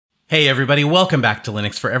Hey everybody, welcome back to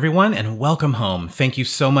Linux for Everyone and welcome home. Thank you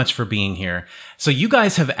so much for being here. So you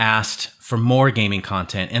guys have asked for more gaming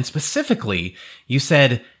content, and specifically you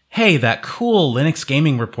said, hey, that cool Linux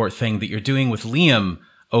gaming report thing that you're doing with Liam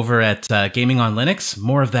over at Gaming on Linux,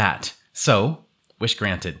 more of that. So, wish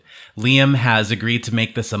granted. Liam has agreed to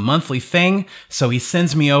make this a monthly thing, so he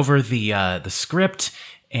sends me over the script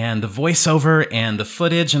and the voiceover and the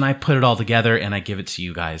footage, and I put it all together and I give it to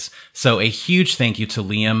you guys. So a huge thank you to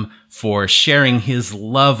Liam for sharing his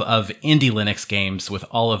love of indie Linux games with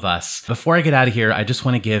all of us. Before I get out of here, I just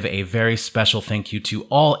want to give a very special thank you to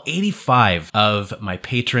all 85 of my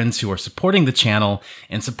patrons who are supporting the channel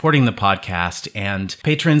and supporting the podcast. And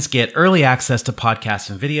patrons get early access to podcasts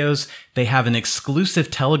and videos. They have an exclusive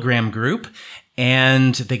Telegram group,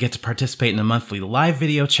 and they get to participate in a monthly live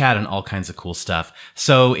video chat and all kinds of cool stuff.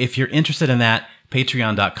 So if you're interested in that,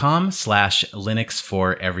 patreon.com/Linux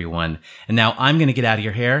for Everyone. And now I'm going to get out of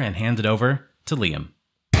your hair and hand it over to Liam.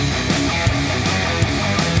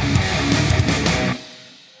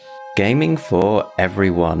 Gaming for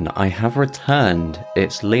Everyone. I have returned.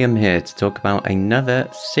 It's Liam here to talk about another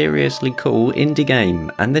seriously cool indie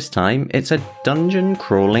game. And this time it's a dungeon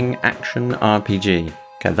crawling action RPG.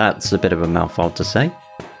 Okay, that's a bit of a mouthful to say.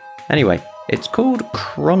 Anyway, it's called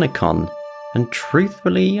Chronicon, and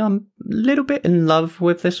truthfully, I'm a little bit in love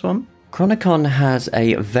with this one. Chronicon has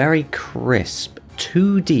a very crisp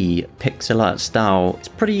 2D pixel art style. It's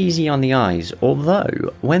pretty easy on the eyes,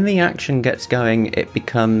 although when the action gets going, it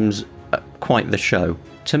becomes quite the show.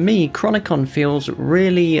 To me, Chronicon feels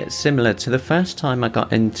really similar to the first time I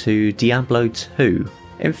got into Diablo 2.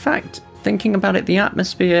 In fact, thinking about it, the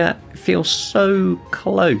atmosphere feels so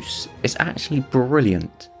close. It's actually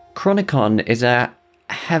brilliant. Chronicon is a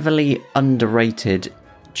heavily underrated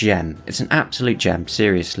gem. It's an absolute gem,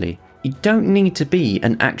 seriously. You don't need to be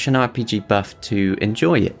an action RPG buff to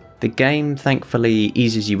enjoy it. The game, thankfully,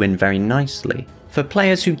 eases you in very nicely. For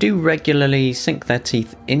players who do regularly sink their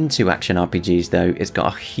teeth into action RPGs though, it's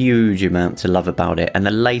got a huge amount to love about it, and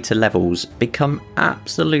the later levels become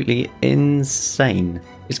absolutely insane.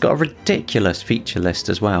 It's got a ridiculous feature list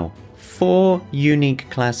as well. 4 unique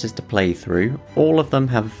classes to play through. All of them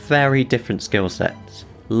have very different skill sets.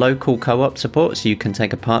 Local co-op support, so you can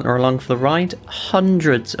take a partner along for the ride.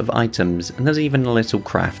 Hundreds of items, and there's even a little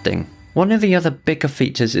crafting. One of the other bigger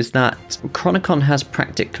features is that Chronicon has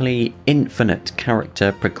practically infinite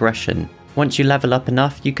character progression. Once you level up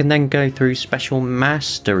enough, you can then go through special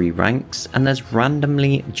mastery ranks, and there's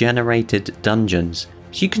randomly generated dungeons.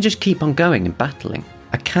 So you can just keep on going and battling.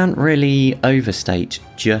 I can't really overstate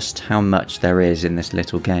just how much there is in this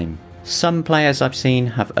little game. Some players I've seen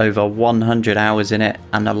have over 100 hours in it,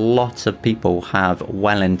 and a lot of people have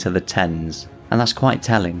well into the 10s, and that's quite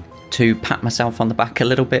telling. To pat myself on the back a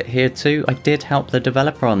little bit here too, I did help the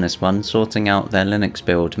developer on this one, sorting out their Linux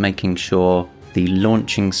build, making sure the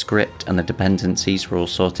launching script and the dependencies were all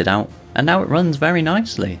sorted out, and now it runs very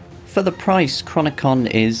nicely. For the price, Chronicon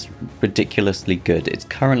is ridiculously good. It's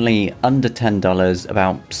currently under $10,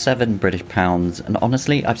 about £7 British, and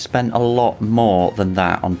honestly, I've spent a lot more than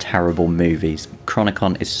that on terrible movies.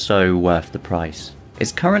 Chronicon is so worth the price.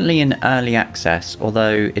 It's currently in early access,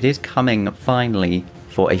 although it is coming finally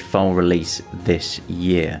for a full release this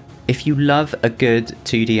year. If you love a good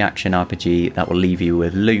 2D action RPG that will leave you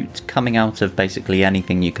with loot coming out of basically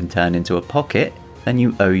anything you can turn into a pocket, then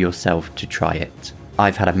you owe yourself to try it.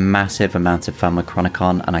 I've had a massive amount of fun with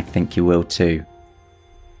Chronicon, and I think you will too.